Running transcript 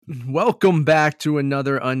Welcome back to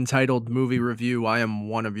another Untitled Movie Review. I am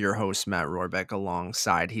one of your hosts, Matt Rohrbeck,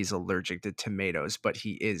 alongside he's allergic to tomatoes, but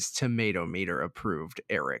he is tomato meter approved,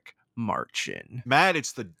 Eric Marchin. Matt,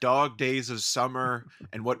 it's the dog days of summer,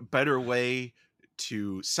 and what better way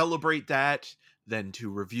to celebrate that than to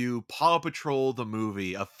review Paw Patrol the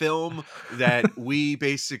movie, a film that we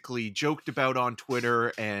basically joked about on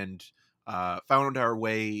Twitter and found our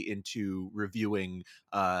way into reviewing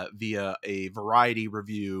via a variety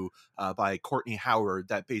review by Courtney Howard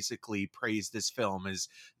that basically praised this film as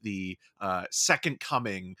the second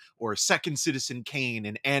coming or second Citizen Kane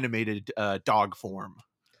in animated dog form.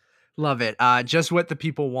 Love it. Just what the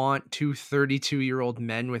people want. Two 32-year-old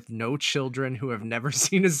men with no children who have never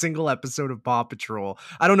seen a single episode of Paw Patrol.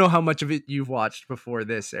 I don't know how much of it you've watched before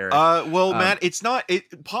this, Eric. Matt, it's not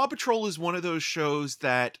Paw Patrol is one of those shows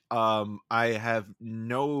that I have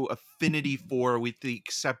no affinity for, with the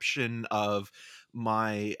exception of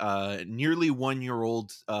my nearly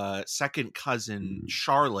 1-year-old second cousin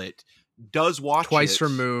Charlotte does watch Twice it.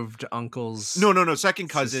 removed uncle's No, second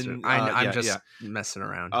cousin. sister. I'm just messing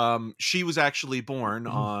around. She was actually born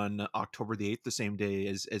on October the 8th, the same day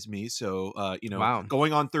as me. So, Wow.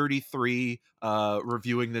 going on 33,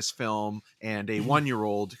 reviewing this film, and a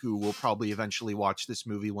 1-year-old who will probably eventually watch this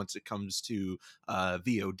movie once it comes to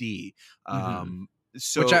VOD.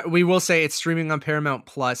 So, which we will say it's streaming on Paramount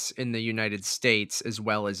Plus in the United States as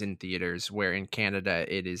well as in theaters, where in Canada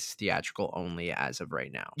it is theatrical only as of right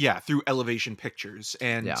now. Yeah, through Elevation Pictures,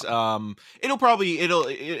 and Yeah.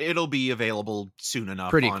 it'll be available soon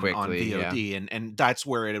enough Pretty on quickly, VOD, and that's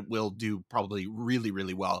where it will do probably really,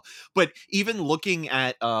 really well. But even looking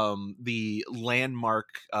at the landmark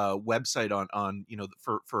website on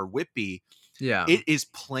for Whitby, Yeah. it is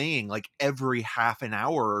playing like every half an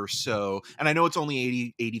hour or so. And I know it's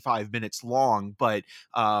only 85 minutes long, but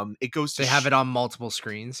it goes to they have it on multiple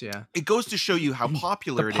screens. Yeah. it goes to show you how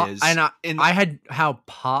popular it is. And I had how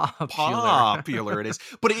popular it is.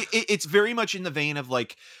 But it's very much in the vein of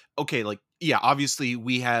like, okay, like, yeah, obviously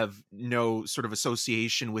we have no sort of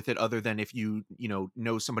association with it other than if you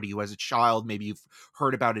know somebody who has a child, maybe you've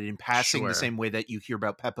heard about it in passing, Sure. the same way that you hear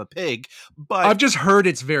about Peppa Pig. But I've just heard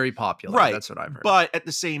it's very popular. Right. That's what I've heard. But at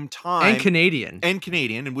the same time, and Canadian,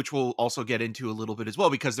 and which we'll also get into a little bit as well,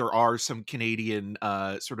 because there are some Canadian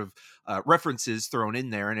sort of references thrown in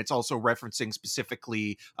there, and it's also referencing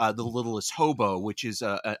specifically The Littlest Hobo, which is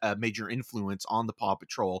a major influence on the Paw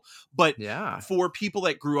Patrol. But yeah, for people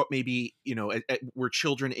that grew up maybe were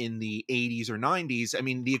children in the 80s or 90s, I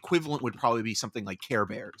mean, the equivalent would probably be something like Care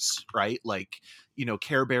Bears, right? Like,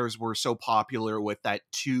 Care Bears were so popular with that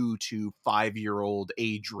 2 to 5-year-old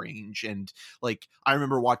age range. And like, I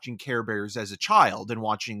remember watching Care Bears as a child and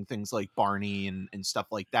watching things like Barney and stuff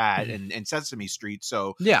like that, and Sesame Street.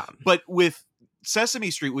 So yeah. But with Sesame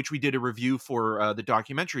Street, which we did a review for the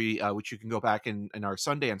documentary, which you can go back in our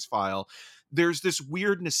Sundance file, there's this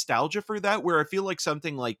weird nostalgia for that, where I feel like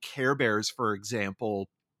something like Care Bears, for example,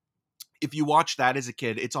 if you watch that as a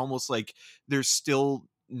kid, it's almost like there's still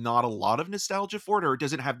not a lot of nostalgia for it, or it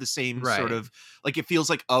doesn't have the same sort of, like, it feels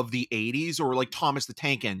like of the 80s. Or like Thomas the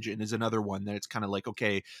Tank Engine is another one that it's kind of like,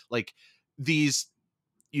 okay, like these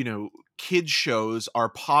kids shows are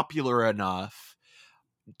popular enough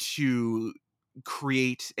to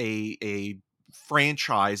create a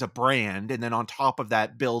franchise, a brand, and then on top of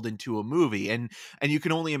that build into a movie. And you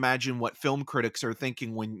can only imagine what film critics are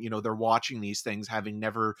thinking when they're watching these things, having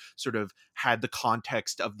never sort of had the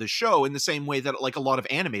context of the show, in the same way that like a lot of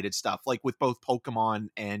animated stuff, like with both Pokemon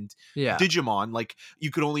and Digimon, like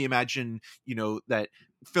you could only imagine that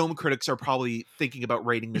film critics are probably thinking about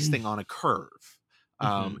rating this thing on a curve.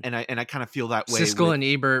 And I kind of feel that way. Siskel and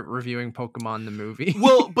Ebert reviewing Pokemon the movie.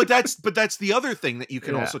 Well, but that's the other thing that you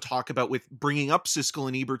can also talk about with bringing up Siskel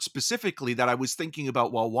and Ebert specifically, that I was thinking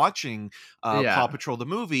about while watching Paw Patrol the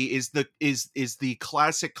movie, is the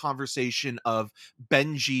classic conversation of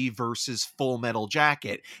Benji versus Full Metal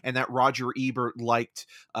Jacket, and that Roger Ebert liked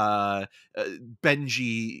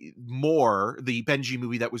Benji more, the Benji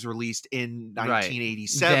movie that was released in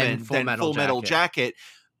 1987, than Full Metal Jacket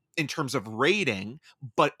in terms of rating,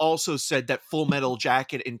 but also said that Full Metal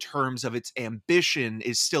Jacket, in terms of its ambition,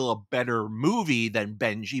 is still a better movie than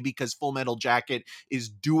Benji, because Full Metal Jacket is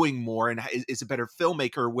doing more and is a better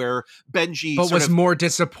filmmaker, where Benji was more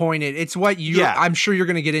disappointed. It's what I'm sure you're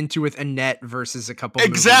going to get into with Annette versus a couple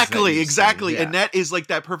exactly Yeah. Annette is like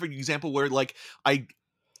that perfect example where like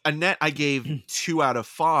Annette I gave 2 out of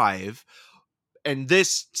 5, and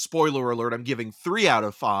this, spoiler alert, I'm giving 3 out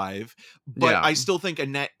of 5, but Yeah. I still think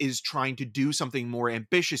Annette is trying to do something more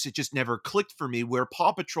ambitious. It just never clicked for me, where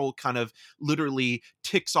Paw Patrol kind of literally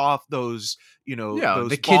ticks off those, Yeah, those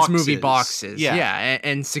the kids movie boxes. boxes. Yeah. Yeah,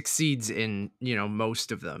 and succeeds in,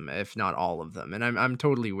 most of them, if not all of them. And I'm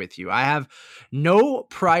totally with you. I have no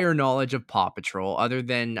prior knowledge of Paw Patrol other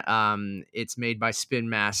than it's made by Spin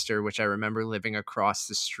Master, which I remember living across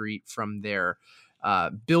the street from their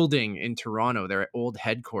building in Toronto, their old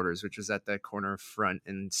headquarters, which was at the corner front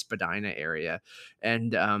in Spadina area.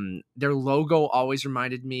 And their logo always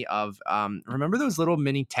reminded me of remember those little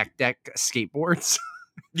mini tech deck skateboards?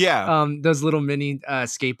 Yeah. Those little mini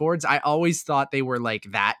skateboards. I always thought they were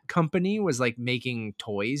like that company was like making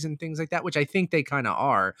toys and things like that, which I think they kind of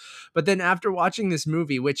are. But then after watching this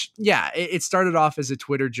movie, which yeah, it started off as a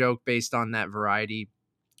Twitter joke based on that Variety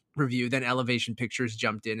review, then Elevation Pictures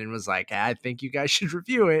jumped in and was like, I think you guys should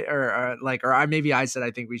review it, maybe I said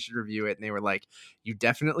I think we should review it, and they were like, you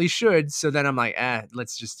definitely should. So then I'm like,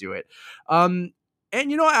 let's just do it. And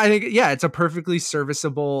I think yeah, it's a perfectly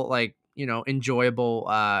serviceable, like, enjoyable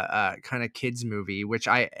kind of kids movie, which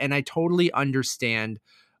I totally understand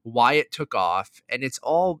why it took off. And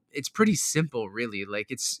it's pretty simple, really. Like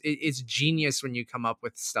it's genius when you come up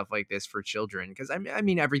with stuff like this for children, because I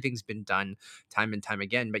mean everything's been done time and time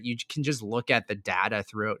again, but you can just look at the data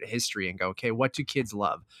throughout history and go, okay, what do kids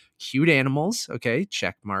love? Cute animals, okay,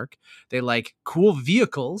 check mark. They like cool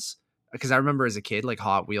vehicles, because I remember as a kid, like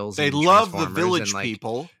Hot Wheels They and love the Transformers and Village like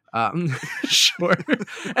People. sure.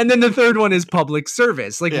 And then the third one is public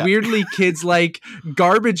service. Like Yeah. weirdly, kids like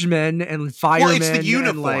garbage men and firemen. Well, it's the and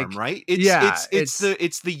uniform, like, right? yeah, It's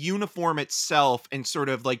the uniform itself, and sort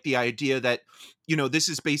of like the idea that, this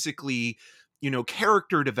is basically,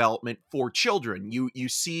 character development for children. You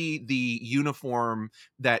see the uniform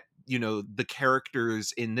that, the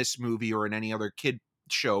characters in this movie or in any other kid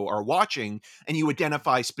show are watching, and you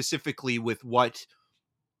identify specifically with what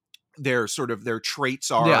their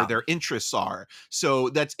traits are, yeah, their interests are. So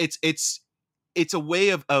that's it's a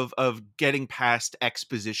way of getting past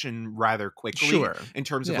exposition rather quickly, sure, in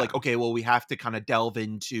terms of yeah. like, okay, well, we have to kind of delve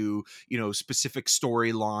into, specific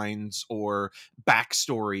storylines or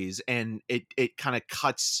backstories, and it kind of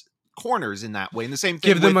cuts corners in that way. And the same thing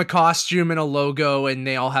Give them with, a costume and a logo, and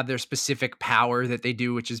they all have their specific power that they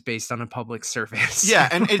do, which is based on a public service. yeah,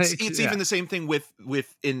 and Like, it's yeah, even the same thing with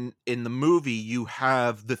in the movie. You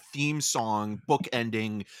have the theme song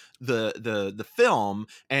bookending the film,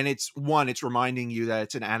 and it's reminding you that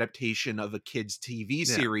it's an adaptation of a kids TV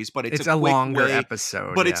yeah. series, but it's a It's a quick longer way,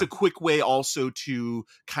 episode. it's Yeah, a quick way also to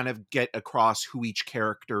kind of get across who each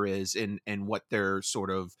character is, and what their sort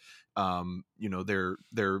of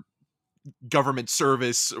their government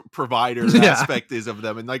service provider yeah, aspect is of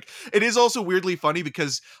them. And like, it is also weirdly funny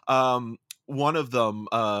because one of them,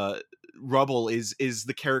 Rubble, is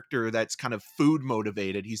the character that's kind of food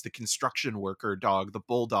motivated. He's the construction worker dog, the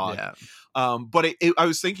bulldog. yeah. But I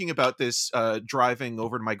was thinking about this driving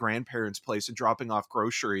over to my grandparents' place and dropping off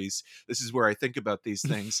groceries. This is where I think about these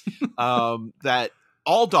things. That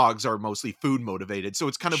all dogs are mostly food motivated, so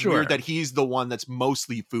it's kind of weird Sure. that he's the one that's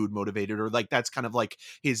mostly food motivated, or like that's kind of like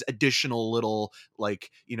his additional little, like,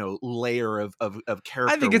 layer of I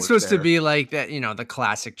character think it's work supposed to there. be like that, the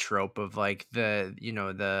classic trope of like the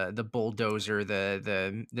bulldozer,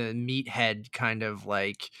 the meathead kind of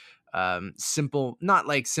like simple, not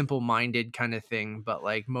like simple-minded kind of thing, but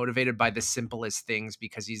like motivated by the simplest things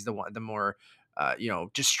because he's the more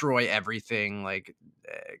destroy everything, like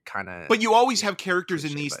kind of But you always have characters in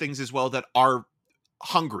cliche, these but things as well that are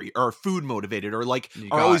hungry or food motivated, or like you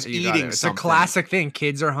are got always you got it. eating It's a something. classic thing.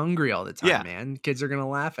 Kids are hungry all the time, Yeah. man. Kids are gonna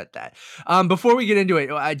laugh at that. Before we get into it,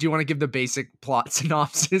 do you want to give the basic plot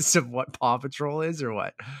synopsis of what Paw Patrol is, or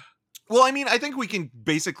what? Well, I mean, I think we can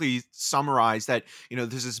basically summarize that,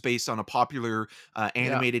 this is based on a popular Yeah,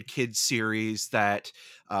 animated kids series that,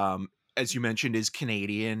 as you mentioned, is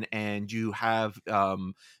Canadian. And you have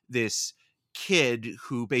this kid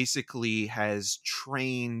who basically has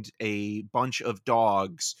trained a bunch of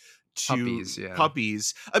dogs to puppies. Yeah,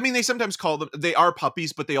 puppies. I mean, they sometimes call them, they are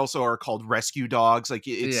puppies, but they also are called rescue dogs. Like,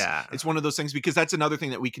 yeah. it's one of those things, because that's another thing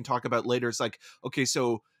that we can talk about later. It's like, okay,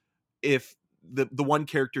 so if the one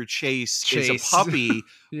character Chase is a Chase. puppy,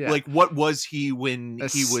 Yeah, like, what was he when a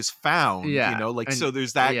he s- was found, yeah, like, and so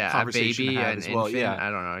there's that yeah, a conversation to baby, have an as well. infant. Yeah,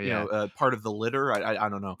 I don't know. Yeah, part of the litter. I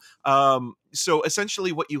don't know. so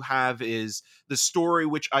essentially what you have is the story,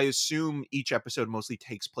 which I assume each episode mostly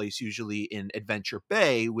takes place usually in Adventure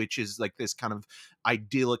Bay, which is like this kind of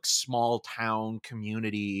idyllic small town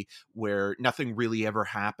community where nothing really ever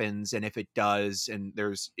happens, and if it does, and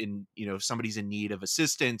there's in if somebody's in need of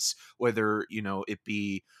assistance, whether it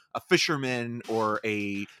be a fisherman or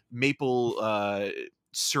a maple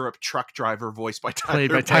syrup truck driver voiced by Played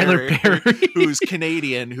Tyler by Tyler Perry, Perry. who's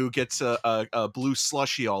Canadian, who gets a blue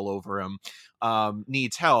slushy all over him,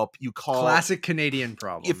 needs help, you call. Classic Canadian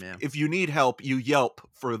problem, yeah. If you need help, you yelp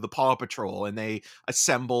for the Paw Patrol, and they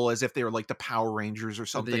assemble as if they were like the Power Rangers or Or the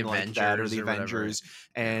something like that, or the Avengers or whatever. Avengers,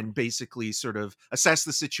 Yeah. and basically sort of assess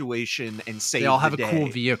the situation and save They all have the a cool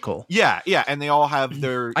day. vehicle. Yeah, and they all have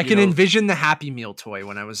their. I can envision the Happy Meal toy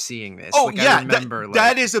when I was seeing this. Oh like, yeah, I remember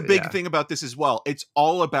that is a big yeah. thing about this as well. It's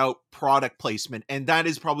all about product placement, and that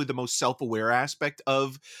is probably the most self-aware aspect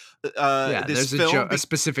of this there's film. a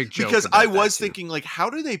specific joke Because about I that was too. thinking, like,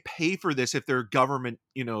 how do they pay for this if they're government,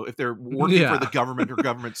 if they're working for the government or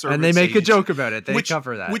government service? And they make a agency? joke about it. They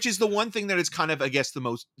cover that. Which is the one thing that is kind of, I guess, the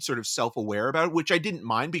most sort of self-aware about, which I didn't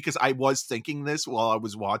mind because I was thinking this while I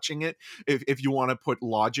was watching it. If you want to put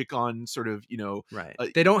logic on sort of, right.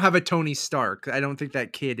 They don't have a Tony Stark. I don't think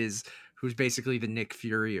that kid is who's basically the Nick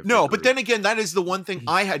Fury of no, the but group. then again, that is the one thing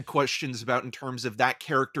I had questions about in terms of that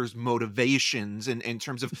character's motivations and in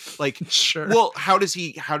terms of like, sure. Well,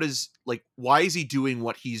 why is he doing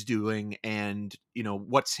what he's doing, and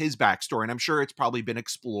what's his backstory? And I'm sure it's probably been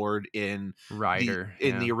explored in Ryder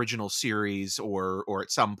the original series or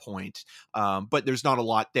at some point, but there's not a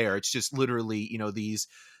lot there. It's just literally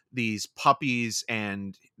these puppies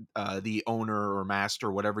and the owner or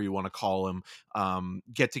master, whatever you want to call him,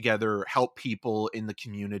 get together, help people in the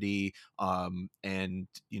community, and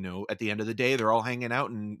at the end of the day, they're all hanging out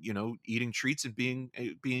and eating treats and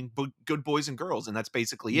being good boys and girls, and that's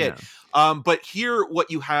basically it. But here,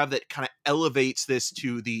 what you have that kind of elevates this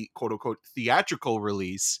to the quote unquote theatrical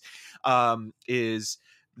release is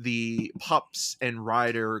the pups and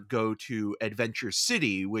Ryder go to Adventure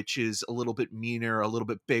City, which is a little bit meaner, a little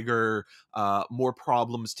bit bigger, more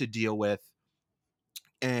problems to deal with.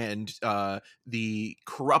 And the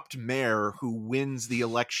corrupt mayor who wins the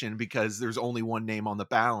election because there's only one name on the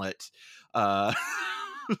ballot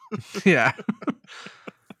yeah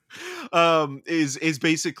is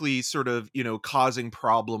basically sort of causing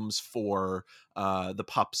problems for the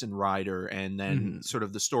pups and Ryder, and then sort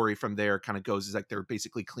of the story from there kind of goes is like they're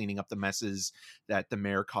basically cleaning up the messes that the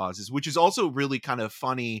mayor causes, which is also really kind of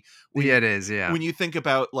funny it is when you think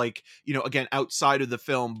about, like, again, outside of the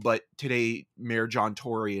film, but today Mayor John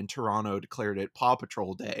Tory in Toronto declared it Paw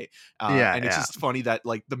Patrol Day, and it's just funny that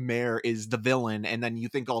like the mayor is the villain, and then you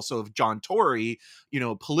think also of John Tory,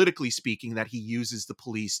 politically speaking, that he uses the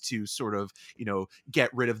police to sort of get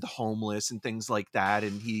rid of the homeless and things like that,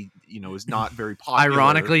 and he is not very popular.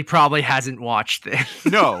 Ironically, probably hasn't watched it.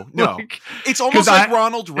 No. It's almost like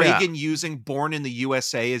Ronald Reagan using Born in the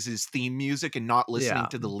USA as his theme music and not listening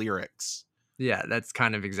to the lyrics. Yeah, that's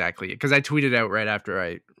kind of exactly it. Because I tweeted out right after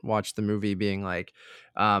I watched the movie being like,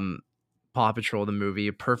 Paw Patrol, the movie,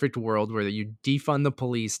 a perfect world where you defund the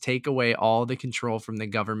police, take away all the control from the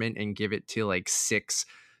government, and give it to like 6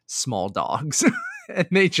 small dogs. And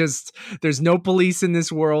there's no police in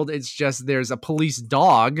this world. It's just there's a police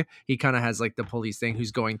dog. He kind of has like the police thing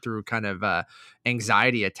who's going through kind of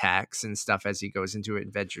anxiety attacks and stuff as he goes into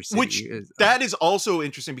Adventure City. Which that is also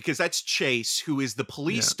interesting because that's Chase, who is the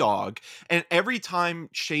police dog. And every time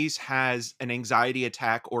Chase has an anxiety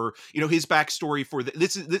attack or, his backstory for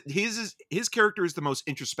his character is the most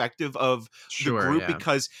introspective of the group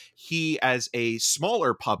because he, as a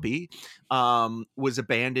smaller puppy, was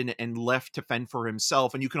abandoned and left to fend for himself.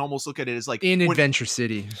 And you can almost look at it as like Adventure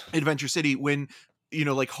City when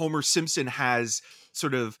like Homer Simpson has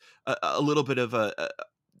sort of a little bit of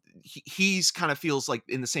he's kind of feels like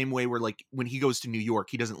in the same way where like when he goes to New York,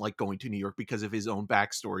 he doesn't like going to New York because of his own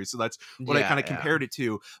backstory. So that's what I kind of compared it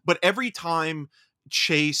to. But every time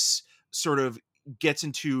Chase sort of gets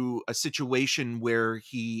into a situation where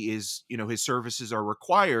he is, his services are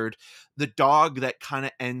required, the dog that kind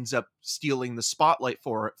of ends up stealing the spotlight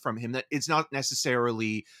from him, that it's not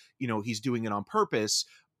necessarily, he's doing it on purpose,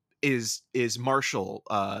 is Marshall,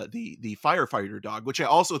 the firefighter dog, which I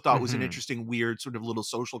also thought was an interesting, weird sort of little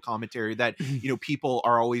social commentary that, people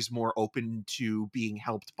are always more open to being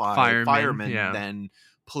helped by firemen than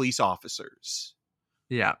police officers.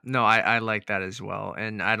 Yeah, no, I like that as well,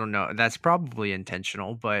 and I don't know, that's probably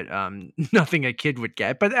intentional, but, nothing a kid would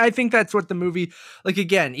get, but I think that's what the movie like,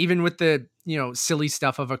 again, even with the, silly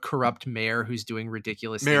stuff of a corrupt mayor who's doing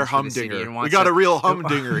ridiculous Mayor things for the city Humdinger. and We wants got to a real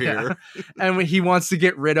Humdinger yeah, here. and when he wants to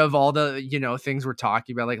get rid of all the, things we're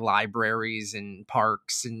talking about, like libraries and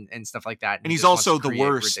parks and stuff like that, and And he he's just wants to also the create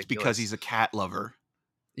worst because ridiculous. he's a cat lover.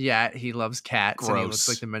 Yeah, he loves cats and he looks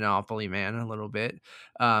like Gross. the Monopoly man a little bit,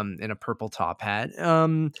 in a purple top hat.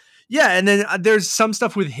 Yeah, and then there's some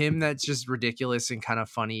stuff with him that's just ridiculous and kind of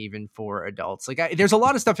funny even for adults. Like, there's a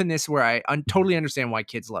lot of stuff in this where I totally understand why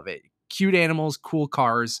kids love it. Cute animals, cool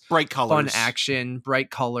cars, Bright fun colors. action, bright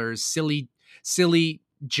colors, silly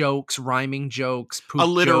jokes, rhyming jokes, poop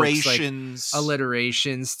jokes, like Alliterations.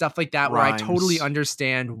 alliterations, stuff like that, where I totally Rhymes.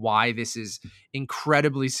 understand why this is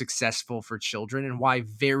incredibly successful for children and why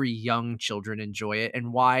very young children enjoy it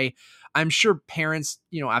and why I'm sure parents,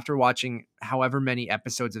 after watching however many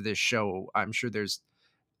episodes of this show, I'm sure there's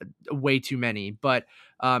way too many, but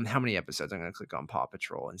how many episodes? I'm going to click on Paw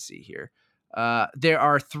Patrol and see here. There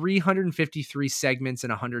are 353 segments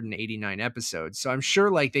and 189 episodes. So I'm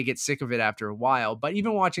sure like they get sick of it after a while. But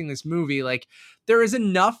even watching this movie, like there is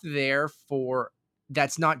enough there for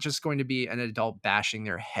that's not just going to be an adult bashing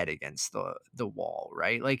their head against the wall,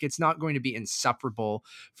 right? Like it's not going to be insufferable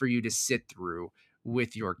for you to sit through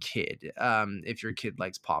with your kid if your kid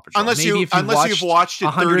likes Paw Patrol. Maybe if you've Unless you've watched watched it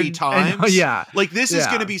 30 100 and times. yeah, Like this is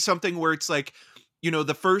going to yeah. be something where it's like,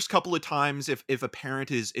 the first couple of times if a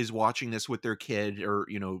parent is watching this with their kid, or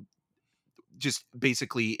just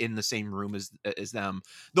basically in the same room as them,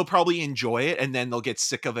 they'll probably enjoy it, and then they'll get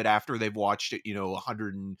sick of it after they've watched it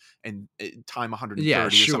 100 and time Yeah, 130 or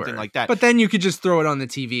something sure. like that. But then you could just throw it on the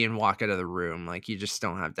TV and walk out of the room. Like you just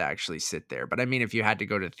don't have to actually sit there. But I mean, if you had to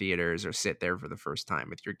go to theaters or sit there for the first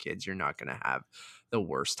time with your kids, you're not going to have the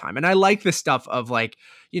worst time. And I like the stuff of like,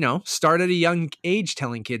 start at a young age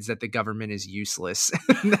telling kids that the government is useless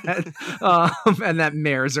and that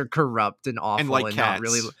mayors are corrupt and And awful like and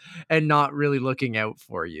cats. not really looking out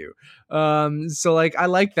for you. So like I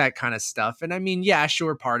like that kind of stuff. And I mean, yeah,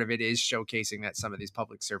 sure, part of it is showcasing that some of these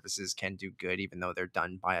public services can do good, even though they're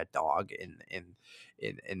done by a dog in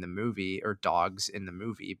the movie, or dogs in the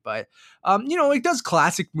movie. But it does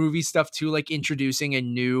classic movie stuff too, like introducing a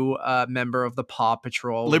new member of the Paw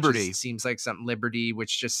Patrol, which is Liberty. seems like something Liberty,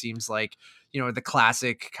 which just seems like the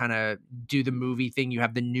classic kind of do the movie thing. You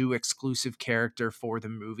have the new exclusive character for the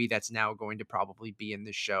movie that's now going to probably be in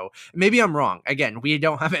the show. Maybe I'm wrong. Again, we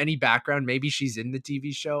don't have any background. Maybe she's in the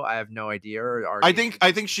TV show. I have no idea, or I already think I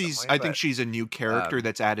introduced think in some she's way. I think But she's a new character um,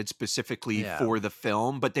 that's added specifically yeah, for the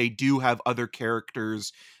film, but they do have other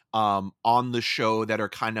characters on the show that are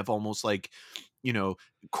kind of almost like, you know,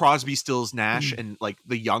 Crosby, Stills, Nash, and like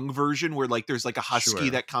the young version where like there's like a husky sure.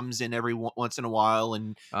 that comes in every once in a while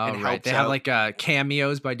and Oh, right. They helps have out. like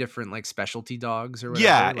cameos by different like specialty dogs or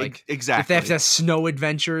Yeah, whatever. Like if they have exactly. a snow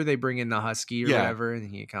adventure, they bring in the husky or Yeah. whatever, and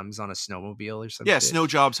he comes on a snowmobile or some Yeah, shit. Snow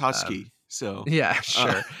Job's Um, husky. So, yeah, uh,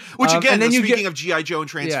 sure. which And again, then you get speaking of GI Joe and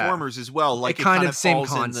yeah, Transformers as well, it like it kind kind of of same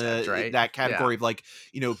falls in concept, the right? that Yeah. category of like,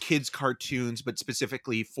 kids cartoons, but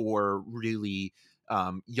specifically for really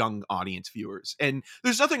young audience viewers. And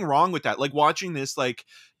there's nothing wrong with that. Like watching this, like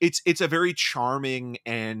it's a very charming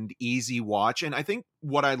and easy watch. And I think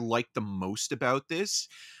what I like the most about this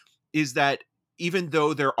is that even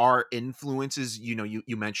though there are influences, you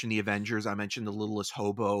mentioned the Avengers, I mentioned the Littlest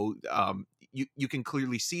Hobo, you can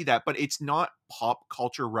clearly see that, but it's not pop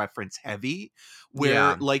culture reference heavy, where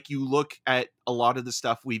Yeah. like you look at a lot of the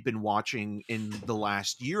stuff we've been watching in the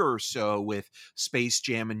last year or so with Space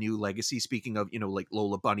Jam: A New Legacy, speaking of, like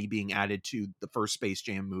Lola Bunny being added to the first Space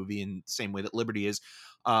Jam movie in the same way that Liberty is,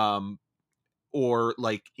 um or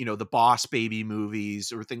like, the Boss Baby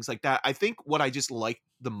movies or things like that. I think what I just like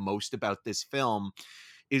the most about this film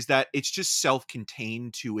is that it's just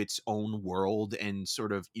self-contained to its own world and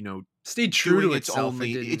sort of, Stayed true doing to its itself and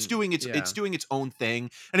only didn't it's yeah. doing its own thing.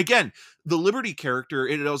 And again, the Liberty character,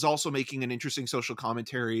 it was also making an interesting social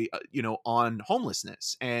commentary, on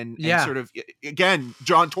homelessness and Yeah. sort of, again,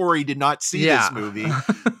 John Tory did not see this Yeah. movie,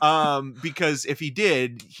 because if he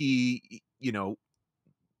did, he,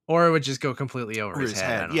 Or it would just go completely over or his his head.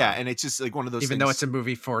 I head. don't Yeah, know. and it's just like one of those Even though it's things. a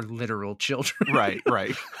movie for literal children. Right,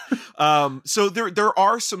 right. So there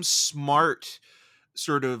are some smart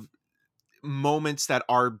sort of moments that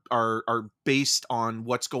are based on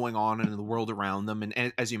what's going on in the world around them,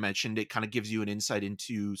 and as you mentioned, it kind of gives you an insight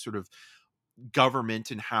into sort of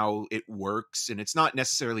government and how it works. And it's not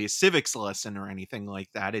necessarily a civics lesson or anything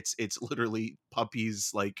like that. It's literally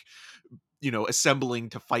puppies like assembling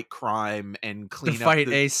to fight crime and To clean up fight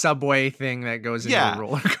the a subway thing that goes into a yeah.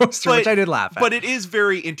 roller coaster, which But I did laugh at. but it is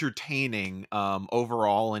very entertaining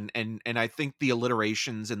overall, and I think the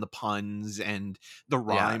alliterations and the puns and the Yeah,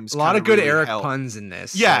 rhymes a lot kind of of good really Eric help. puns in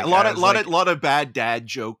this. Yeah, a Like lot I of was like, lot of bad dad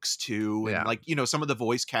jokes too, and yeah, like some of the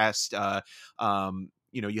voice cast.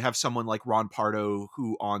 You have someone like Ron Pardo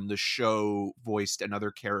who on the show voiced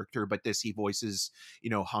another character, but this he voices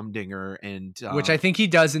Humdinger and which I think he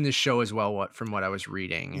does in the show as well. From what I was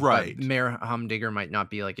reading, but right. Mayor Humdinger might not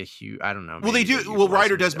be like a huge. I don't know. Well, they Maybe they do. Well, utilize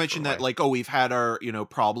Ryder him in a does mention different that, way. like, oh, we've had our,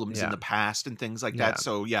 problems in Yeah, the past and things like that. yeah.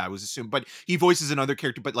 So, yeah, I was assumed, but he voices another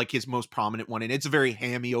character, but like his most prominent one, and it's a very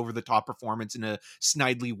hammy, over the top performance in a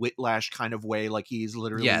Snidely Whiplash kind of way. Like he's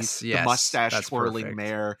literally Yes, the yes, mustache that's twirling perfect.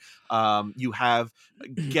 mayor. You have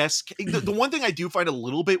guest. The one thing I do find a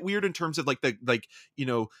little bit weird in terms of like the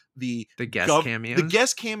The guest the cameos.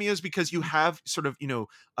 guest cameos, because you have sort of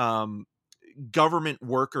um government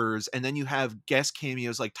workers, and then you have guest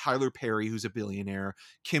cameos like Tyler Perry, who's a billionaire,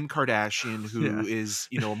 Kim Kardashian, Yeah, who is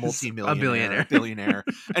a a multimillionaire billionaire. billionaire,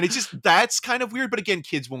 and it's just that's kind of weird. But again,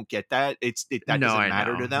 kids won't get that. That No, doesn't I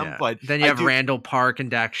matter know. to them. Yeah. But Then you I have do. Randall Park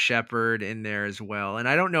and Dax Shepard in there as well. And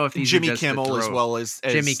I don't know if these are Jimmy just to Kimmel, as throw well as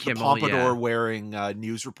Jimmy the Kimmel. pompadour Yeah. wearing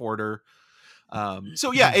news reporter.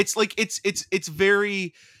 So yeah, it's like it's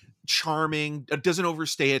very charming. It doesn't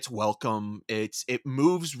overstay its welcome. It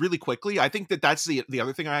moves really quickly. I think that's the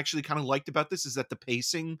other thing I actually kind of liked about this, is that the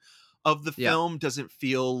pacing of the Yeah. film doesn't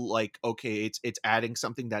feel like, okay, it's adding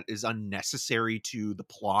something that is unnecessary to the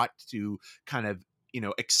plot to kind of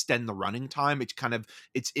extend the running time.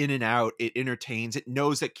 It's in and out. It entertains. It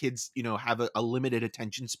knows that kids have a limited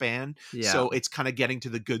attention span, Yeah. so it's kind of getting to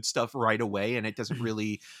the good stuff right away, and it doesn't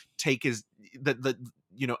really take as the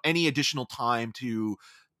any additional time to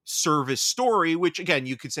service story, which again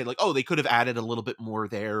you could say like, oh, they could have added a little bit more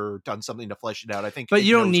there or done something to flesh it out. I think But it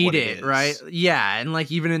you don't knows need what it it, right? is. Yeah, and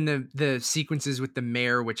like even in the sequences with the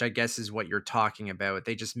mayor, which I guess is what you're talking about,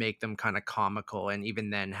 they just make them kind of comical, and even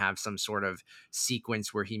then have some sort of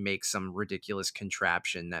sequence where he makes some ridiculous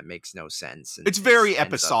contraption that makes no sense, It's and very ends up.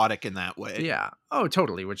 episodic in that way. Yeah. Oh,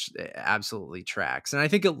 totally, which absolutely tracks. And I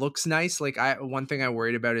think it looks nice. Like one thing I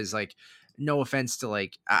worried about is like, no offense to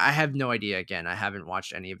like, I have no idea. Again, I haven't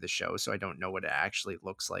watched any of the show, so I don't know what it actually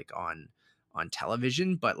looks like on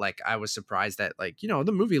television, but like I was surprised that like,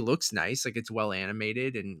 the movie looks nice, like it's well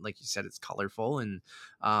animated, and like you said, it's colorful. And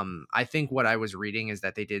I think what I was reading is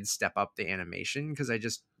that they did step up the animation, because I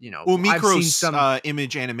just, Well, I've seen Micros some.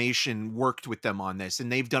 Image Animation worked with them on this,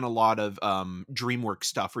 and they've done a lot of DreamWorks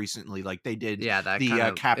stuff recently. Like they did Yeah, that the kind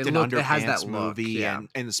of Captain it has that Underpants look. movie Yeah.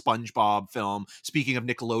 and the SpongeBob film. Speaking of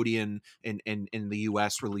Nickelodeon in the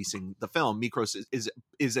US releasing the film, Micros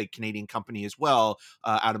is a Canadian company as well,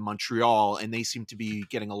 out of Montreal, and they seem to be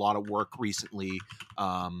getting a lot of work recently.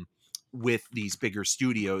 With these bigger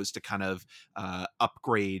studios to kind of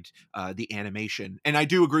upgrade the animation. And I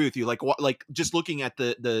do agree with you. Like just looking at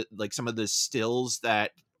the like some of the stills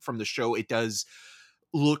that from the show, it does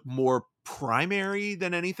look more primary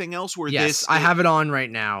than anything else. Where Yes, I have it on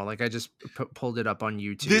right now. Like I just pulled it up on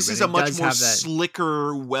YouTube, this and is a it much does more have that.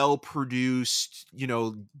 slicker, well produced,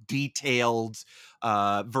 detailed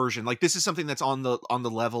version. Like this is something that's on the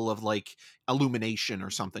level of like Illumination or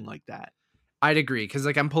something like that. I'd agree, because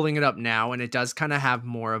like I'm pulling it up now, and it does kind of have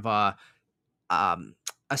more of um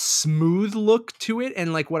a smooth look to it.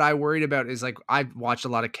 And like what I worried about is like I've watched a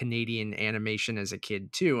lot of Canadian animation as a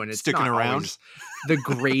kid too, and it's Sticking not around. always the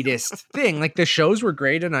greatest thing. Like the shows were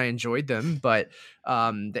great and I enjoyed them, but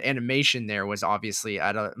the animation there was obviously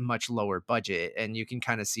at a much lower budget, and you can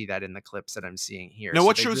kind of see that in the clips that I'm seeing here. Now, So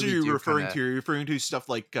what they shows are really you do kind referring of to? Are you referring to stuff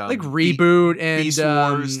like Reboot and Beast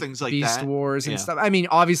Wars, things like Beast that? Wars and Yeah. stuff. I mean,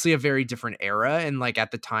 obviously a very different era, and like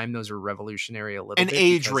at the time those were revolutionary a little And bit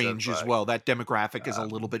age because of range as well. That demographic is a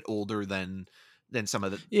little um bit older than some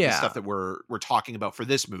of the stuff yeah. that we're talking about for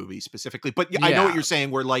this movie specifically. But yeah, I know what Yeah. you're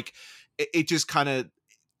saying, where like it just kind of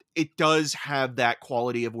it does have that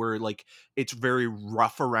quality of where like it's very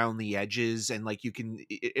rough around the edges, and like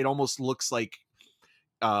it almost looks like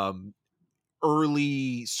um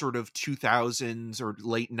early sort of 2000s or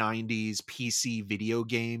late 90s PC video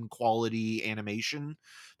game quality animation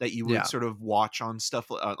that you would Yeah. sort of watch on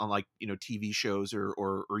stuff on like TV shows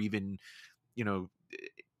or even you know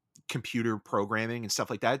computer programming and stuff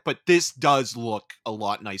like that. But this does look a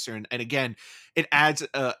lot nicer, and again, it adds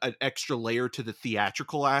an extra layer to the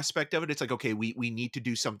theatrical aspect of it. It's like, okay, we need to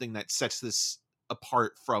do something that sets this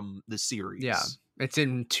apart from the Yeah. series. It's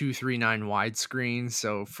in 239 widescreen,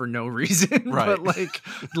 so for no reason, Right. but like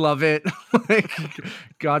love it. Like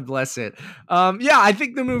God bless it. Yeah, I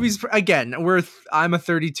think the movie's again, I'm a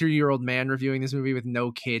 32-year-old man reviewing this movie with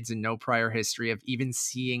no kids and no prior history of even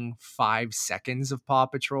seeing 5 seconds of Paw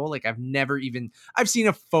Patrol. Like I've seen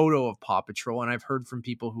a photo of Paw Patrol, and I've heard from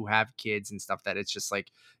people who have kids and stuff that it's just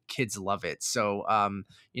like kids love it. So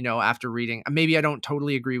after reading, maybe I don't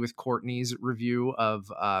totally agree with Courtney's review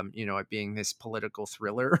of it being this political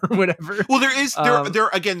thriller or whatever. Well, there is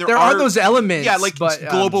there are those elements, yeah, like but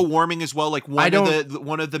global warming as well. Like one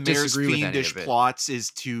of the mayor's disagree with any fiendish of it. plots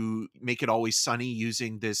is to make it always sunny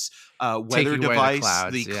using this weather Taking away the device,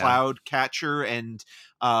 clouds, the yeah. cloud catcher, and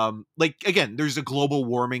like again, there's a global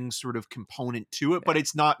warming sort of component to it, but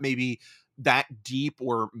it's not maybe that deep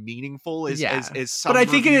or meaningful as some but I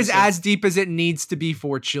think it is reviews as deep as it needs to be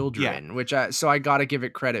for children, Yeah. which so I gotta give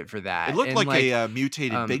it credit for that. It looked And like a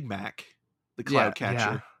mutated Big Mac, the cloud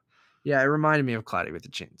catcher. Yeah, it reminded me of Cloudy with the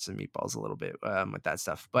Chance and Meatballs a little bit with that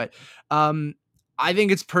stuff. But I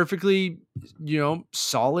think it's perfectly,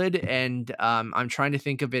 solid. And I'm trying to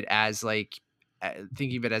think of it as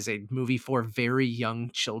thinking of it as a movie for very young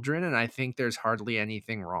children. And I think there's hardly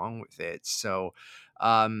anything wrong with it. So,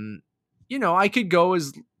 I could go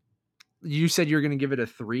as you said you're going to give it a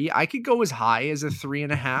 3. I could go as high as a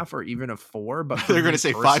 3.5 or even a 4, but They're going to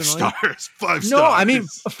say 5 stars. 5 stars. No, I mean,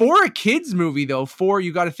 for a kid's movie though, 4,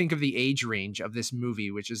 you got to think of the age range of this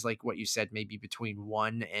movie, which is like what you said, maybe between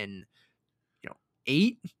 1 and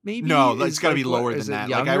 8, maybe. No, it's got to be lower than that.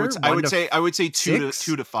 Younger? Like I would say 2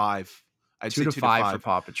 to 5. I'd 2 say to 5 for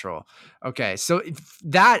Paw Patrol. Okay, so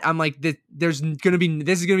that I'm like, this is gonna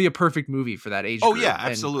be a perfect movie for that age group. Oh yeah,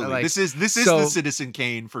 absolutely. And, this is the Citizen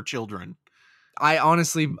Kane for children. I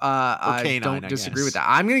honestly, I Canine, don't disagree with that.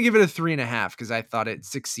 I'm gonna give it a 3.5 because I thought it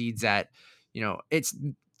succeeds at, it's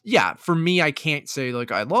for me. I can't say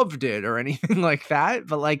like I loved it or anything like that,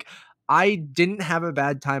 but like I didn't have a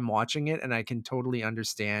bad time watching it, and I can totally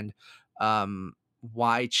understand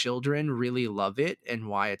why children really love it and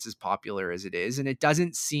why it's as popular as it is. And it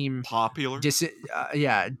doesn't seem popular,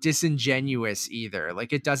 disingenuous either.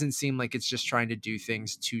 Like it doesn't seem like it's just trying to do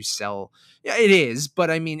things to sell. Yeah, it is,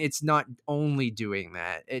 but I mean, it's not only doing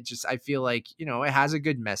that. I feel like, it has a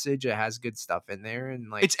good message. It has good stuff in there,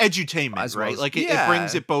 and like it's edutainment, right? Like it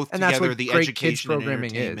brings it both and together, the education and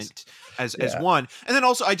programming entertainment as one. And then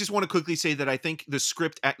also, I just want to quickly say that I think the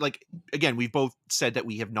script, like again, we've both said that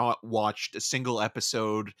we have not watched a single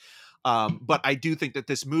episode. But I do think that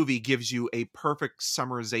this movie gives you a perfect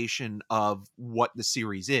summarization of what the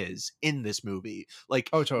series is in this movie. Like,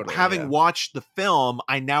 totally, having watched the film,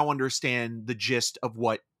 I now understand the gist of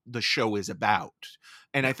what the show is about.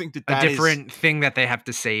 And I think that a different thing that they have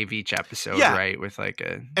to save each episode, right? With like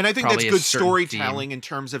and I think that's good storytelling in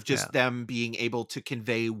terms of just them being able to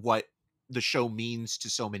convey what the show means to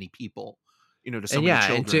so many people. To so many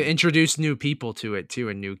children. And to introduce new people to it too,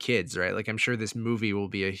 and new kids, right? Like I'm sure this movie will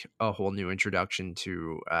be a whole new introduction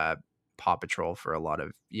to Paw Patrol for a lot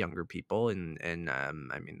of younger people, and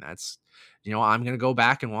I mean that's I'm gonna go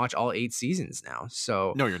back and watch all 8 seasons now.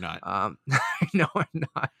 So no, you're not. No, I'm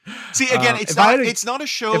not. See, again, it's not a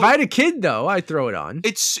show. If I had a kid though, I'd throw it on.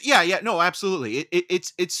 It's no, absolutely.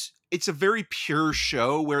 It's a very pure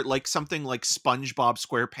show where like something like SpongeBob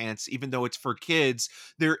SquarePants, even though it's for kids,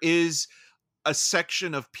 there is a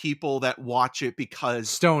section of people that watch it because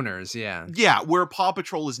stoners, where Paw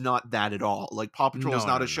Patrol is not that at all. Like Paw Patrol is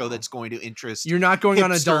not a show that's going to interest. You're not going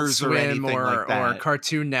on Adult Swim or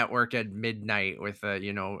Cartoon Network at midnight with a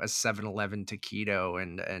 7-Eleven taquito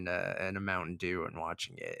and a Mountain Dew and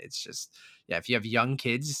watching it. It's just if you have young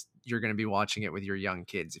kids, you're going to be watching it with your young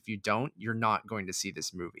kids. If you don't, you're not going to see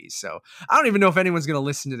this movie. So I don't even know if anyone's going to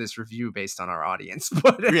listen to this review based on our audience,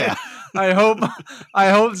 but I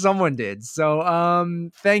hope someone did. So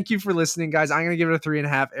thank you for listening, guys. I'm going to give it a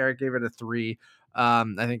 3.5. Eric gave it a 3. I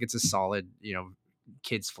think it's a solid,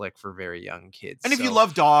 kids flick for very young kids. And if you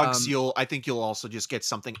love dogs, I think you'll also just get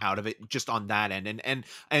something out of it just on that end.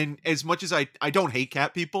 And as much as I don't hate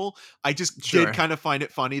cat people, I just did kind of find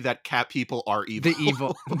it funny that cat people are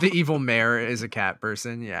evil. The evil mayor is a cat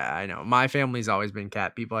person. Yeah, I know. My family's always been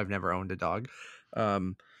cat people. I've never owned a dog.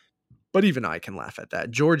 But even I can laugh at that.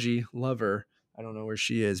 Georgie, love her. I don't know where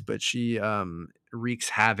she is, but she wreaks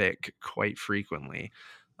havoc quite frequently.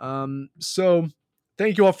 So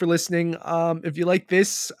thank you all for listening. If you like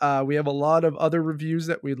this, we have a lot of other reviews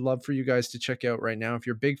that we'd love for you guys to check out right now. If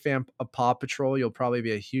you're a big fan of Paw Patrol, you'll probably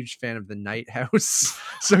be a huge fan of The Night House.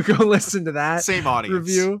 So go listen to that same audience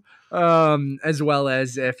review. As well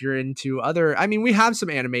as if you're into other, I mean, we have some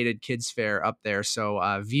animated kids fare up there. So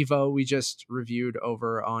Vivo, we just reviewed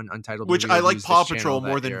over on Untitled Which Movie I like Reviews, this Paw channel Patrol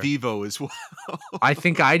more that than you're Vivo as well. I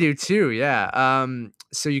think I do too. Yeah.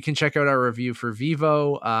 So you can check out our review for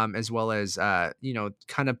Vivo, as well as,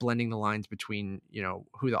 kind of blending the lines between,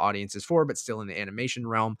 who the audience is for, but still in the animation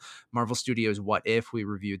realm. Marvel Studios What If, we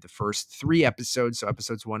reviewed the first 3 episodes. So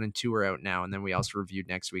episodes 1 and 2 are out now. And then we also reviewed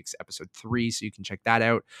next week's episode 3. So you can check that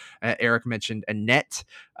out. Eric mentioned Annette.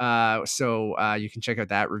 So you can check out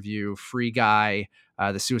that review. Free Guy,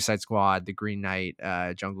 the Suicide Squad, the Green Knight,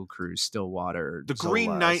 Jungle Cruise, Stillwater, The Green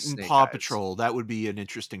Zola, Knight and Snake Paw Eyes. Patrol, that would be an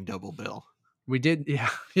interesting double bill. We did, yeah,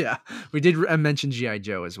 yeah. We did mention G.I.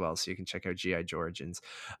 Joe as well, so you can check out G.I. Joe Origins.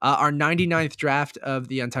 Our 99th draft of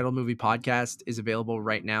the Untitled Movie Podcast is available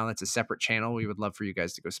right now. That's a separate channel. We would love for you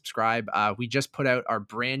guys to go subscribe. We just put out our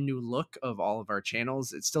brand new look of all of our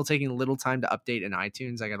channels. It's still taking a little time to update in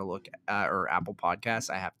iTunes. I got to look or Apple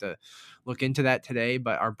Podcasts. I have to look into that today,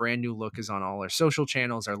 but our brand new look is on all our social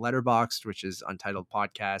channels, our Letterboxd, which is Untitled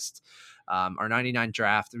Podcast. Our 99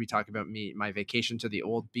 draft, we talk about my vacation to the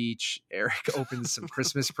old beach. Eric opens some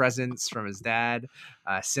Christmas presents from his dad.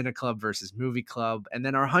 Cine Club versus Movie Club. And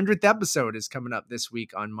then our 100th episode is coming up this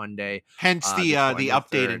week on Monday. Hence the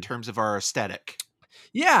update in terms of our aesthetic.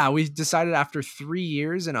 Yeah, we decided after 3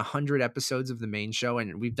 years and 100 episodes of the main show,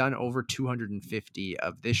 and we've done over 250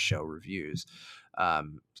 of this show reviews,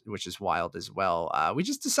 which is wild as well. We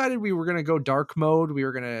just decided we were going to go dark mode. We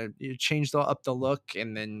were going to change up the look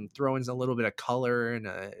and then throw in a little bit of color and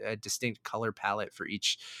a distinct color palette for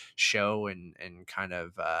each show and kind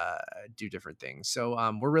of do different things. So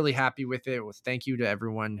we're really happy with it. Well, thank you to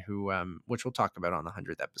everyone who, which we'll talk about on the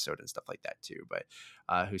 100th episode and stuff like that too, but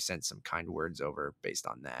who sent some kind words over based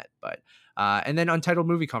on that. But and then Untitled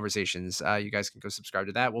Movie Conversations, you guys can go subscribe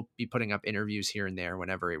to that. We'll be putting up interviews here and there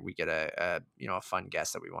whenever we get a fun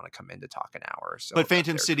guest that we want to come in to talk an hour or so. But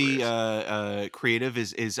Phantom City Creative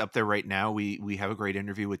is up there right now. We have a great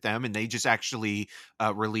interview with them, and they just actually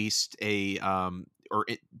released they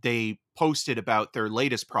posted about their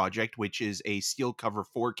latest project, which is a steel cover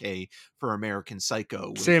 4K for American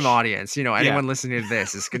Psycho. Same audience, anyone listening to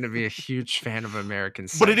this is going to be a huge fan of American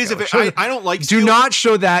Psycho. But it is I don't like. Do not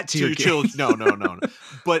show that to your kids. No.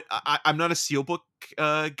 But I'm not a steelbook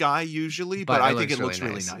guy usually, but I think it looks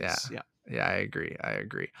really nice. Yeah, I agree.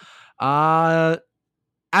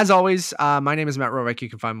 As always, my name is Matt Robeck. You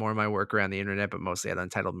can find more of my work around the internet, but mostly at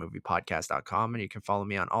untitledmoviepodcast.com. And you can follow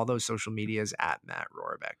me on all those social medias at Matt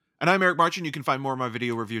Robeck. And I'm Eric Martin. You can find more of my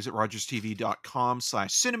video reviews at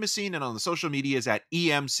rogerstv.com/cinemascene and on the social medias at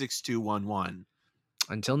EM6211.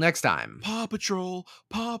 Until next time. Paw Patrol.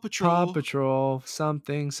 Paw Patrol.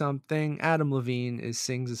 Something. Adam Levine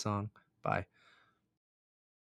sings a song. Bye.